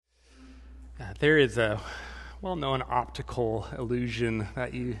There is a well-known optical illusion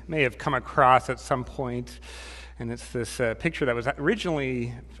that you may have come across at some point, and it's this picture that was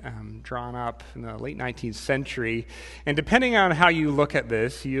originally drawn up in the late 19th century. And depending on how you look at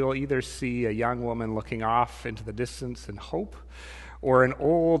this, you'll either see a young woman looking off into the distance in hope, or an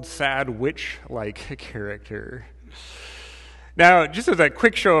old, sad witch-like character. Now, just as a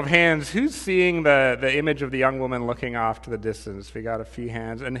quick show of hands, who's seeing the image of the young woman looking off to the distance? We got a few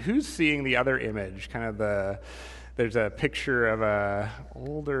hands. And who's seeing the other image? There's a picture of a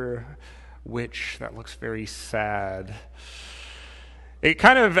older witch that looks very sad. It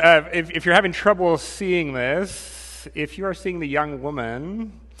kind of, if you're having trouble seeing this, if you are seeing the young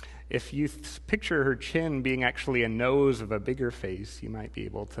woman, if you picture her chin being actually a nose of a bigger face, you might be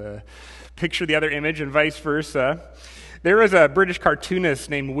able to picture the other image, and vice versa. There was a British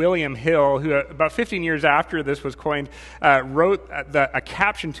cartoonist named William Hill who, about 15 years after this was coined, wrote a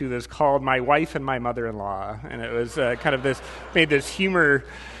caption to this called "My Wife and My Mother-in-Law," and it was made this humor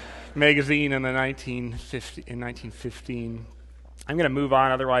magazine in 1915. I'm going to move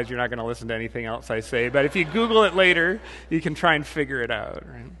on, otherwise you're not going to listen to anything else I say. But if you Google it later, you can try and figure it out.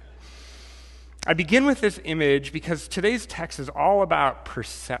 Right? I begin with this image because today's text is all about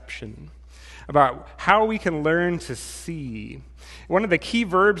perception, about how we can learn to see. One of the key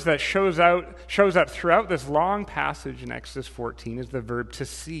verbs that shows up throughout this long passage in Exodus 14 is the verb to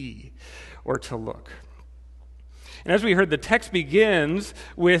see or to look. And as we heard, the text begins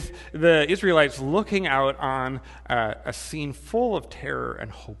with the Israelites looking out on a scene full of terror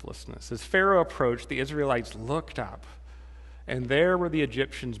and hopelessness. As Pharaoh approached, the Israelites looked up, and there were the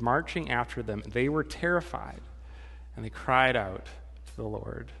Egyptians marching after them. They were terrified, and they cried out to the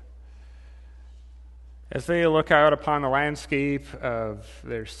Lord. As they look out upon the landscape of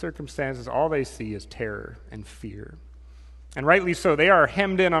their circumstances, all they see is terror and fear. And rightly so, they are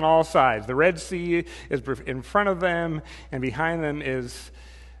hemmed in on all sides. The Red Sea is in front of them, and behind them is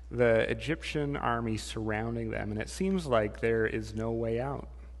the Egyptian army surrounding them. And it seems like there is no way out.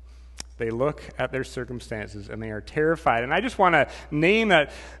 They look at their circumstances, and they are terrified. And I just want to name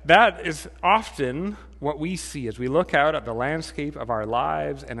that is often what we see as we look out at the landscape of our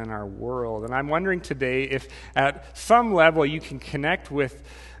lives and in our world. And I'm wondering today if at some level you can connect with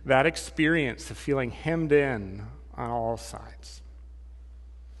that experience of feeling hemmed in on all sides.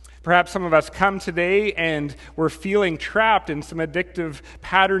 Perhaps some of us come today and we're feeling trapped in some addictive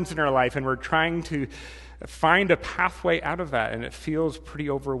patterns in our life, and we're trying to find a pathway out of that, and it feels pretty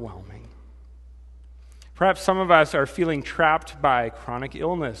overwhelming. Perhaps some of us are feeling trapped by chronic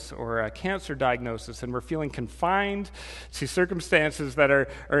illness or a cancer diagnosis, and we're feeling confined to circumstances that are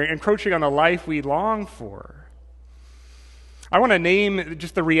encroaching on the life we long for. I want to name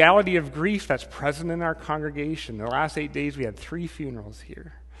just the reality of grief that's present in our congregation. The last 8 days, we had 3 funerals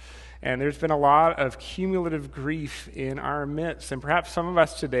here. And there's been a lot of cumulative grief in our midst. And perhaps some of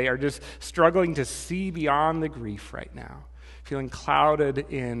us today are just struggling to see beyond the grief right now, feeling clouded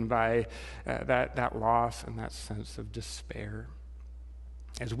in by that loss and that sense of despair.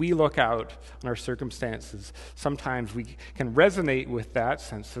 As we look out on our circumstances, sometimes we can resonate with that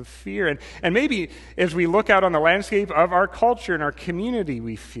sense of fear. And maybe as we look out on the landscape of our culture and our community,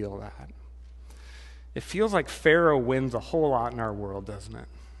 we feel that. It feels like Pharaoh wins a whole lot in our world, doesn't it?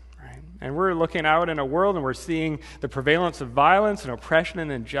 Right? And we're looking out in a world and we're seeing the prevalence of violence and oppression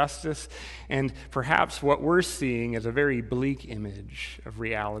and injustice, and perhaps what we're seeing is a very bleak image of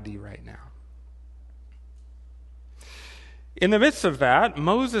reality right now. In the midst of that,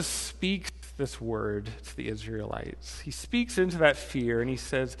 Moses speaks this word to the Israelites. He speaks into that fear and he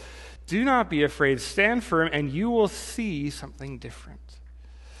says, "Do not be afraid, stand firm, and you will see something different.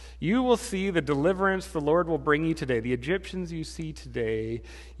 You will see the deliverance the Lord will bring you today. The Egyptians you see today,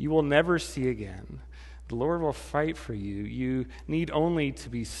 you will never see again. The Lord will fight for you. You need only to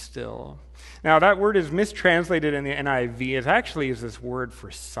be still." Now, that word is mistranslated in the NIV. It actually is this word for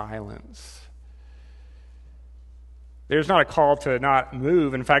silence. There's not a call to not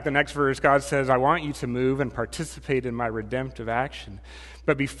move. In fact, the next verse, God says, "I want you to move and participate in my redemptive action."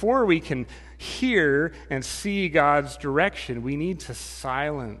 But before we can hear and see God's direction, we need to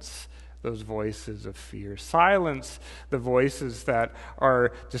silence those voices of fear. Silence the voices that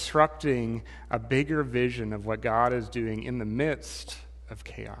are disrupting a bigger vision of what God is doing in the midst of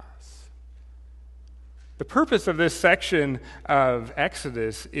chaos. The purpose of this section of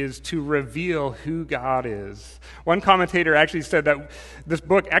Exodus is to reveal who God is. One commentator actually said that this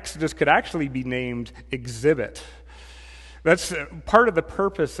book, Exodus, could actually be named Exhibit. That's part of the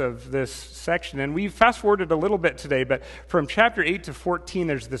purpose of this section. And we fast-forwarded a little bit today, but from chapter 8 to 14,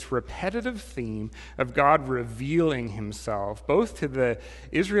 there's this repetitive theme of God revealing himself, both to the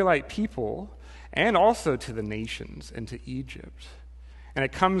Israelite people, and also to the nations and to Egypt. And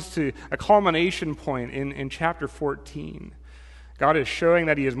it comes to a culmination point in chapter 14. God is showing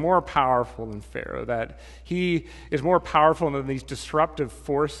that he is more powerful than Pharaoh, that he is more powerful than these disruptive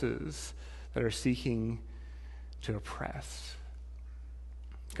forces that are seeking to oppress.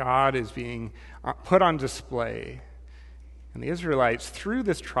 God is being put on display. And the Israelites, through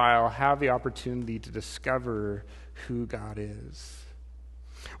this trial, have the opportunity to discover who God is.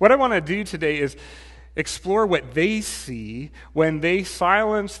 What I want to do today is explore what they see when they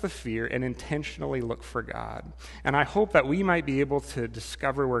silence the fear and intentionally look for God. And I hope that we might be able to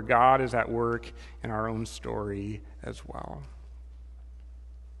discover where God is at work in our own story as well.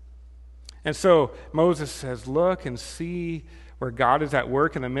 And so Moses says, look and see where God is at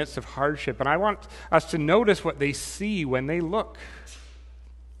work in the midst of hardship. And I want us to notice what they see when they look.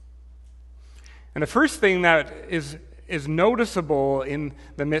 And the first thing that is noticeable in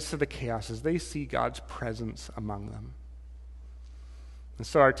the midst of the chaos is they see God's presence among them. And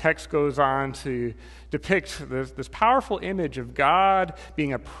so our text goes on to depict this powerful image of God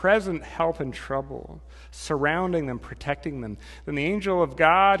being a present help in trouble, surrounding them, protecting them. Then the angel of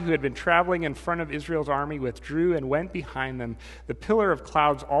God, who had been traveling in front of Israel's army, withdrew and went behind them. The pillar of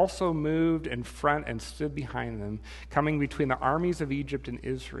clouds also moved in front and stood behind them, coming between the armies of Egypt and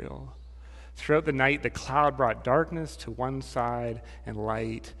Israel. Throughout the night, the cloud brought darkness to one side and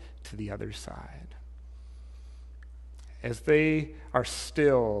light to the other side. As they are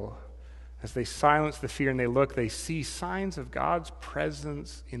still, as they silence the fear and they look, they see signs of God's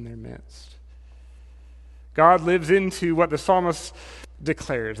presence in their midst. God lives into what the psalmist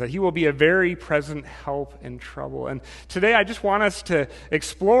declares, that he will be a very present help in trouble. And today I just want us to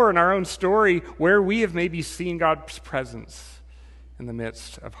explore in our own story where we have maybe seen God's presence in the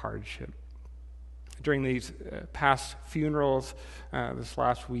midst of hardship. During these past funerals this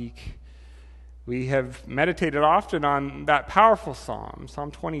last week, we have meditated often on that powerful psalm,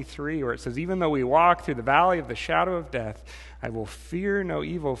 Psalm 23, where it says, even though we walk through the valley of the shadow of death, I will fear no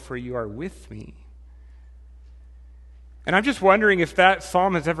evil, for you are with me. And I'm just wondering if that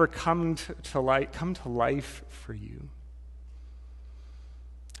psalm has ever come to life for you.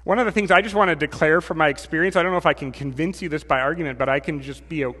 One of the things I just want to declare from my experience, I don't know if I can convince you this by argument, but I can just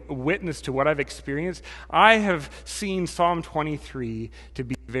be a witness to what I've experienced. I have seen Psalm 23 to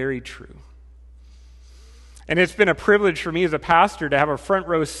be very true. And it's been a privilege for me as a pastor to have a front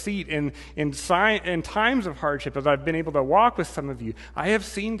row seat in times of hardship as I've been able to walk with some of you. I have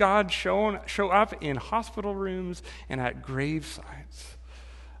seen God show up in hospital rooms and at gravesites.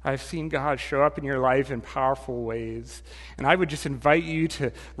 I've seen God show up in your life in powerful ways. And I would just invite you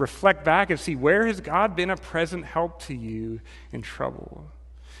to reflect back and see, where has God been a present help to you in trouble?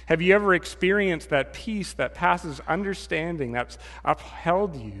 Have you ever experienced that peace that passes understanding that's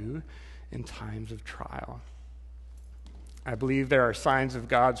upheld you in times of trial? I believe there are signs of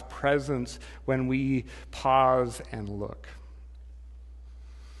God's presence when we pause and look.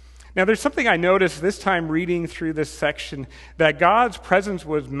 Now, there's something I noticed this time reading through this section, that God's presence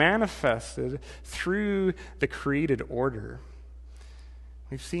was manifested through the created order.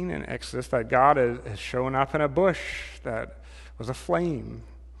 We've seen in Exodus that God has shown up in a bush that was a flame.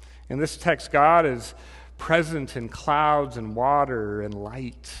 In this text, God is present in clouds and water and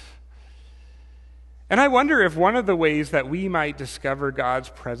light. And I wonder if one of the ways that we might discover God's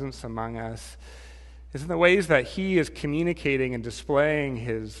presence among us is in the ways that he is communicating and displaying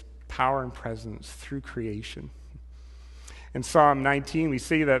his power and presence through creation. In Psalm 19, we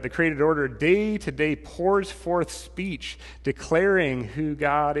see that the created order day to day pours forth speech declaring who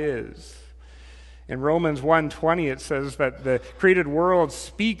God is. In Romans 1:20, it says that the created world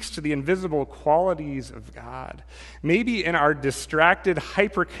speaks to the invisible qualities of God. Maybe in our distracted,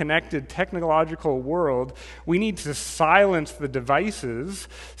 hyper-connected technological world, we need to silence the devices,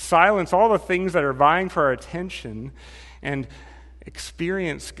 silence all the things that are vying for our attention, and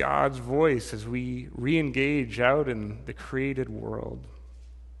experience God's voice as we re-engage out in the created world.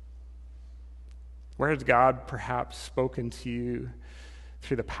 Where has God perhaps spoken to you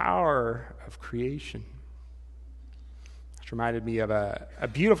through the power of creation? It reminded me of a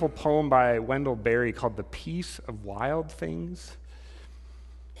beautiful poem by Wendell Berry called The Peace of Wild Things.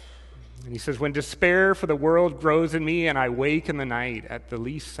 And he says, when despair for the world grows in me and I wake in the night at the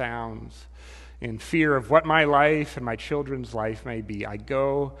least sounds, in fear of what my life and my children's life may be, I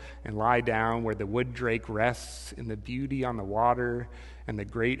go and lie down where the wood drake rests in the beauty on the water and the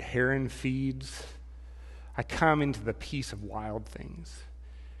great heron feeds. I come into the peace of wild things.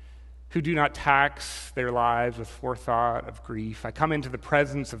 who do not tax their lives with forethought of grief. I come into the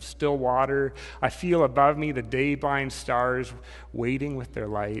presence of still water. I feel above me the day-blind stars waiting with their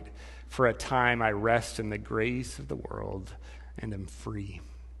light. For a time I rest in the grace of the world and am free.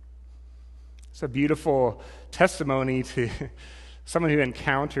 It's a beautiful testimony to someone who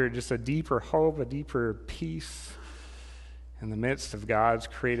encountered just a deeper hope, a deeper peace in the midst of God's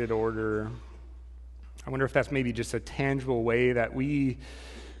created order. I wonder if that's maybe just a tangible way that we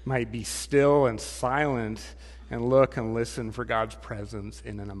might be still and silent and look and listen for God's presence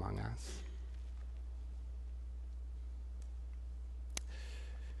in and among us.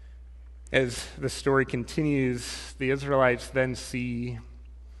 As the story continues, the Israelites then see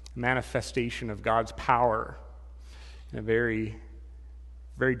a manifestation of God's power in a very,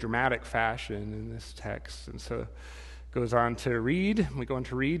 very dramatic fashion in this text. And so goes on to read. We go on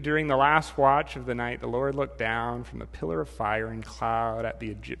to read, during the last watch of the night, the Lord looked down from a pillar of fire and cloud at the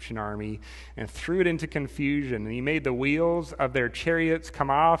Egyptian army and threw it into confusion. And he made the wheels of their chariots come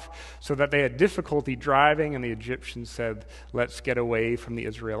off so that they had difficulty driving. And the Egyptians said, let's get away from the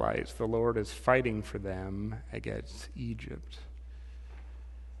Israelites. The Lord is fighting for them against Egypt.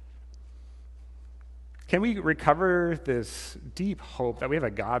 Can we recover this deep hope that we have a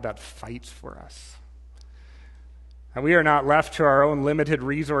God that fights for us? And we are not left to our own limited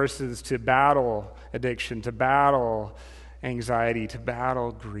resources to battle addiction, to battle anxiety, to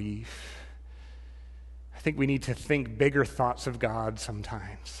battle grief. I think we need to think bigger thoughts of God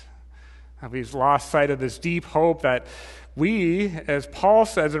sometimes. We've lost sight of this deep hope that we, as Paul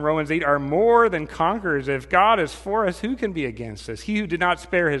says in Romans 8, are more than conquerors. If God is for us, who can be against us? He who did not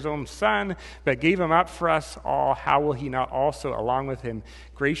spare his own son, but gave him up for us all, how will he not also, along with him,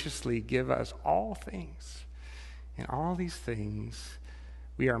 graciously give us all things? In all these things,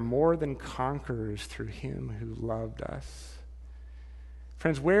 we are more than conquerors through him who loved us.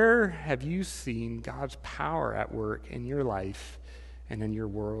 Friends, where have you seen God's power at work in your life and in your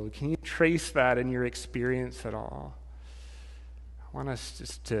world? Can you trace that in your experience at all? I want us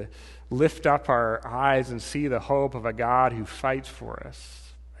just to lift up our eyes and see the hope of a God who fights for us.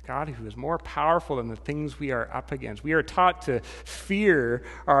 God who is more powerful than the things we are up against. We are taught to fear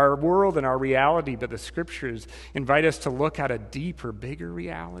our world and our reality, but the scriptures invite us to look at a deeper, bigger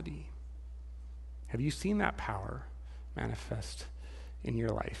reality. Have you seen that power manifest in your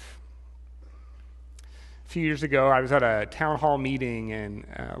life? A few years ago, I was at a town hall meeting in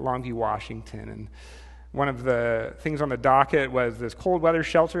Longview, Washington, and one of the things on the docket was this cold weather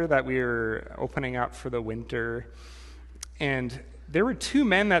shelter that we were opening up for the winter. And there were two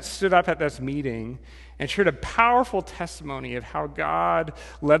men that stood up at this meeting and shared a powerful testimony of how God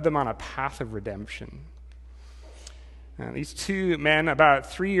led them on a path of redemption. Now, these two men, about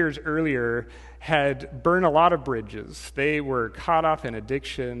 3 years earlier, had burned a lot of bridges. They were caught up in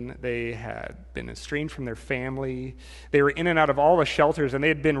addiction. They had been estranged from their family. They were in and out of all the shelters, and they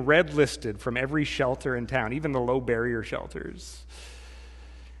had been red listed from every shelter in town, even the low barrier shelters.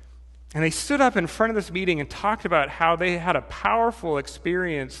 And they stood up in front of this meeting and talked about how they had a powerful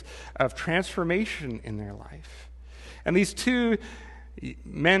experience of transformation in their life. And these two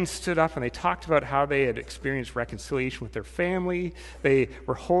men stood up and they talked about how they had experienced reconciliation with their family. They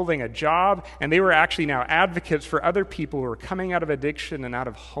were holding a job, and they were actually now advocates for other people who were coming out of addiction and out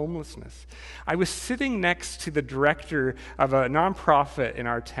of homelessness. I was sitting next to the director of a nonprofit in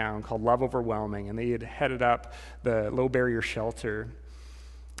our town called Love Overwhelming, and they had headed up the low barrier shelter.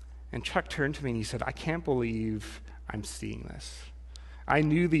 And Chuck turned to me and he said, I can't believe I'm seeing this. I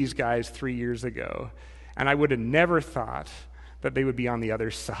knew these guys 3 years ago, and I would have never thought that they would be on the other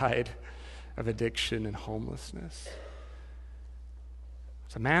side of addiction and homelessness.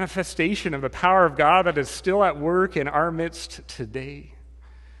 It's a manifestation of the power of God that is still at work in our midst today.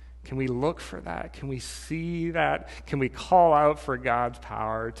 Can we look for that? Can we see that? Can we call out for God's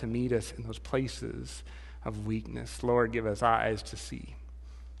power to meet us in those places of weakness? Lord, give us eyes to see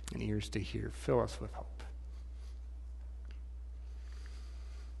and ears to hear. Fill us with hope.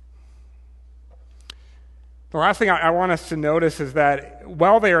 The last thing I want us to notice is that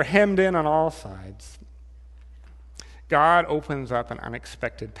while they are hemmed in on all sides, God opens up an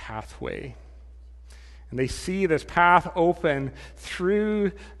unexpected pathway. And they see this path open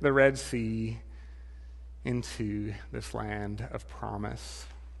through the Red Sea into this land of promise.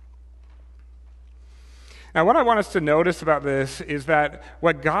 Now, what I want us to notice about this is that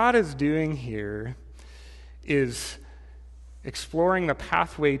what God is doing here is exploring the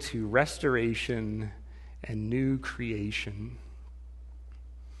pathway to restoration and new creation.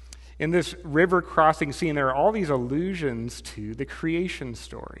 In this river crossing scene, there are all these allusions to the creation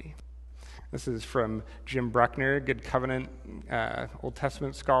story. This is from Jim Bruckner, Good Covenant Old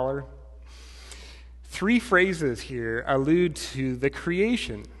Testament scholar. Three phrases here allude to the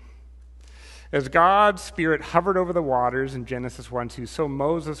creation. As God's Spirit hovered over the waters in Genesis 1:2, so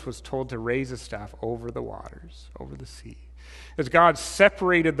Moses was told to raise a staff over the waters, over the sea. As God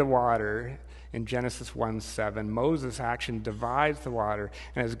separated the water in Genesis 1:7, Moses' action divides the water.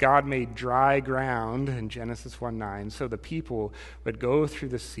 And as God made dry ground in Genesis 1:9, so the people would go through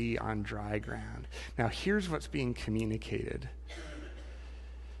the sea on dry ground. Now here's what's being communicated.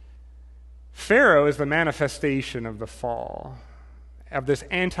 Pharaoh is the manifestation of the fall, of this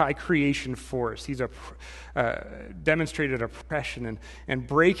anti-creation force. He's demonstrated oppression and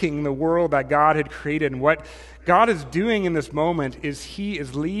breaking the world that God had created. And what God is doing in this moment is he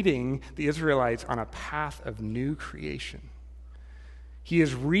is leading the Israelites on a path of new creation. He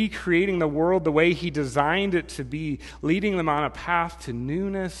is recreating the world the way he designed it to be, leading them on a path to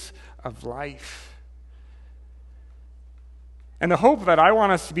newness of life. And the hope that I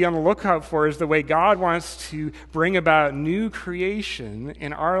want us to be on the lookout for is the way God wants to bring about new creation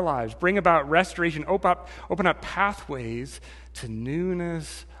in our lives, bring about restoration, open up pathways to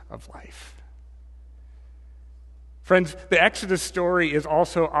newness of life. Friends, the Exodus story is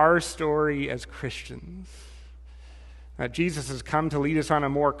also our story as Christians. Jesus has come to lead us on a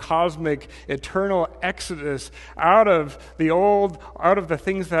more cosmic, eternal exodus out of the old, out of the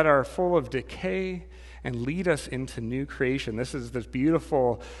things that are full of decay, and lead us into new creation. This is this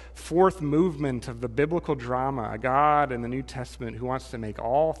beautiful fourth movement of the biblical drama, a God in the New Testament who wants to make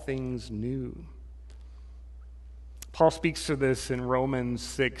all things new. Paul speaks to this in Romans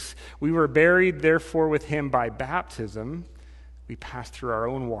 6. We were buried, therefore, with him by baptism. We passed through our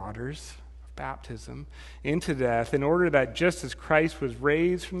own waters of baptism into death, in order that just as Christ was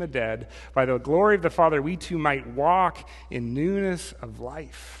raised from the dead by the glory of the Father, we too might walk in newness of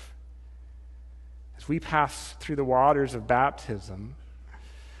life. As we pass through the waters of baptism,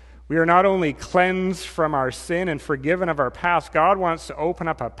 we are not only cleansed from our sin and forgiven of our past, God wants to open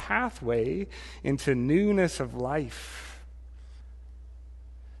up a pathway into newness of life.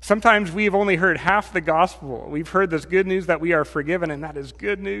 Sometimes we've only heard half the gospel. We've heard this good news that we are forgiven, and that is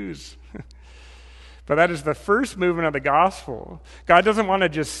good news. But that is the first movement of the gospel. God doesn't want to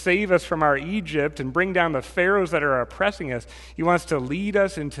just save us from our Egypt and bring down the pharaohs that are oppressing us. He wants to lead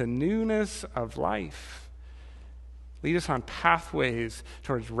us into newness of life. Lead us on pathways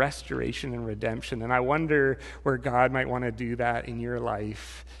towards restoration and redemption. And I wonder where God might want to do that in your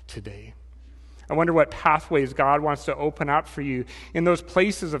life today. I wonder what pathways God wants to open up for you in those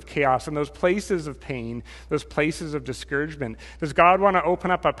places of chaos, in those places of pain, those places of discouragement. Does God want to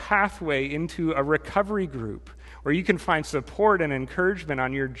open up a pathway into a recovery group where you can find support and encouragement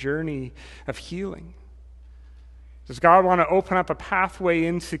on your journey of healing? Does God want to open up a pathway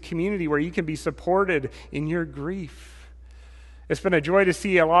into community where you can be supported in your grief? It's been a joy to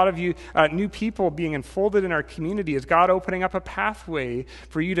see a lot of you, new people being enfolded in our community. Is God opening up a pathway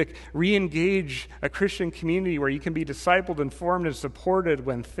for you to re-engage a Christian community where you can be discipled, informed, and supported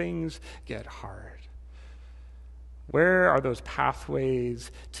when things get hard? Where are those pathways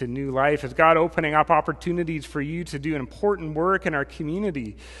to new life? Is God opening up opportunities for you to do important work in our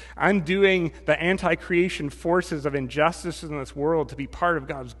community, undoing the anti-creation forces of injustice in this world to be part of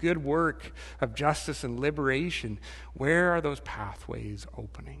God's good work of justice and liberation? Where are those pathways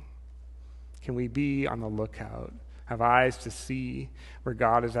opening? Can we be on the lookout, have eyes to see where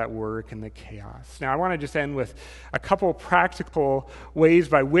God is at work in the chaos? Now, I want to just end with a couple practical ways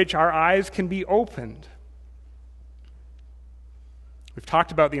by which our eyes can be opened. We've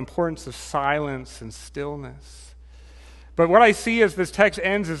talked about the importance of silence and stillness. But what I see as this text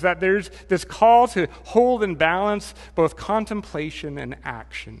ends is that there's this call to hold in balance both contemplation and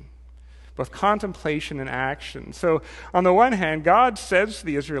action. Both contemplation and action. So on the one hand, God says to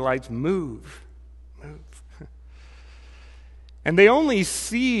the Israelites, move. And they only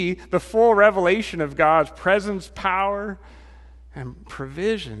see the full revelation of God's presence, power, and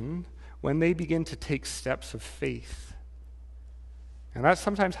provision when they begin to take steps of faith. And that's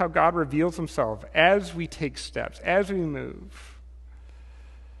sometimes how God reveals himself, as we take steps, as we move.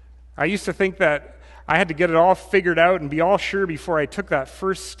 I used to think that I had to get it all figured out and be all sure before I took that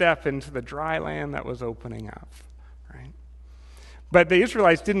first step into the dry land that was opening up, right? But the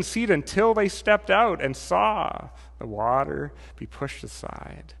Israelites didn't see it until they stepped out and saw the water be pushed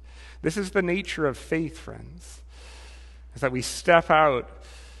aside. This is the nature of faith, friends, is that we step out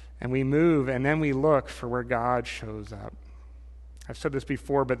and we move and then we look for where God shows up. I've said this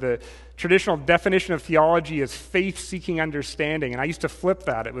before, but the traditional definition of theology is faith-seeking understanding. And I used to flip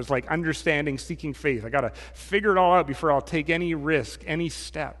that. It was like understanding, seeking faith. I got to figure it all out before I'll take any risk, any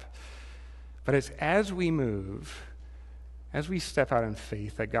step. But it's as we move as we step out in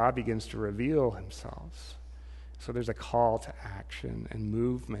faith, that God begins to reveal himself. So there's a call to action and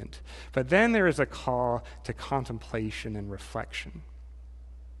movement. But then there is a call to contemplation and reflection.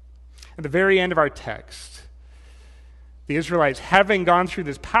 At the very end of our text, the Israelites, having gone through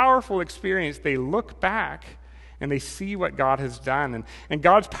this powerful experience, they look back and they see what God has done. And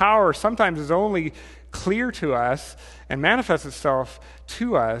God's power sometimes is only clear to us and manifests itself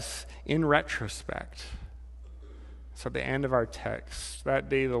to us in retrospect. So at the end of our text, that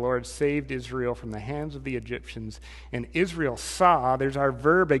day the Lord saved Israel from the hands of the Egyptians, and Israel saw, there's our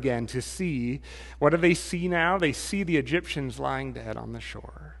verb again, to see. What do they see now? They see the Egyptians lying dead on the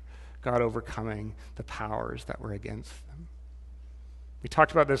shore, God overcoming the powers that were against them. We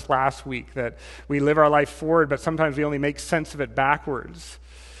talked about this last week, that we live our life forward, but sometimes we only make sense of it backwards.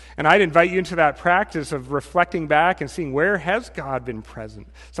 And I'd invite you into that practice of reflecting back and seeing, where has God been present?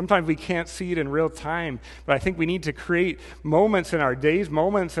 Sometimes we can't see it in real time, but I think we need to create moments in our days,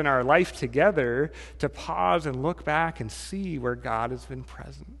 moments in our life together to pause and look back and see where God has been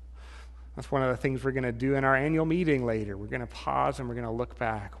present. That's one of the things we're going to do in our annual meeting later. We're going to pause and we're going to look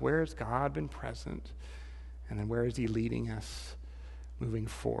back. Where has God been present? And then where is he leading us moving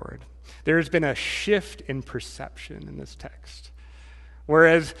forward? There has been a shift in perception in this text.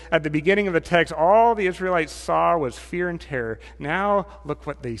 Whereas at the beginning of the text, all the Israelites saw was fear and terror. Now look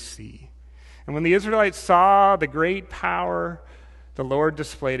what they see. And when the Israelites saw the great power the Lord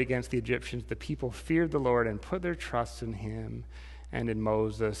displayed against the Egyptians, the people feared the Lord and put their trust in him and in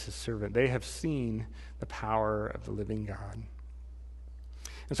Moses, his servant. They have seen the power of the living God.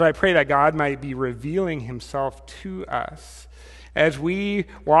 And so I pray that God might be revealing himself to us as we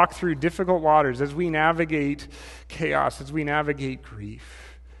walk through difficult waters, as we navigate chaos, as we navigate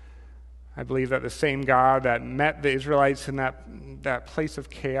grief. I believe that the same God that met the Israelites in that place of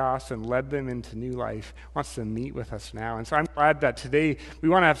chaos and led them into new life wants to meet with us now. And so I'm glad that today we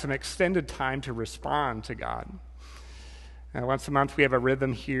want to have some extended time to respond to God. Once a month we have a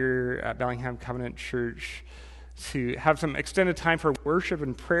rhythm here at Bellingham Covenant Church to have some extended time for worship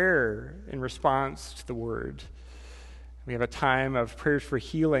and prayer in response to the Word. We have a time of prayers for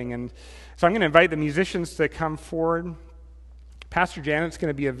healing. And so I'm going to invite the musicians to come forward. Pastor Janet's going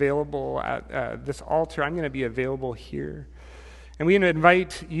to be available at this altar. I'm going to be available here. And we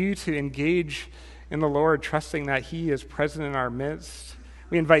invite you to engage in the Lord, trusting that he is present in our midst.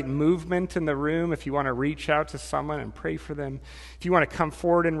 We invite movement in the room if you want to reach out to someone and pray for them. If you want to come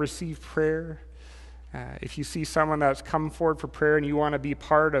forward and receive prayer. If you see someone that's come forward for prayer and you want to be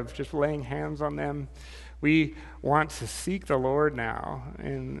part of just laying hands on them, we want to seek the Lord now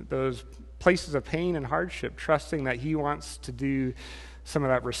in those places of pain and hardship, trusting that he wants to do some of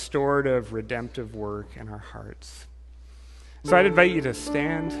that restorative, redemptive work in our hearts. So I'd invite you to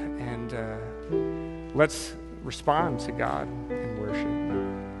stand and let's respond to God in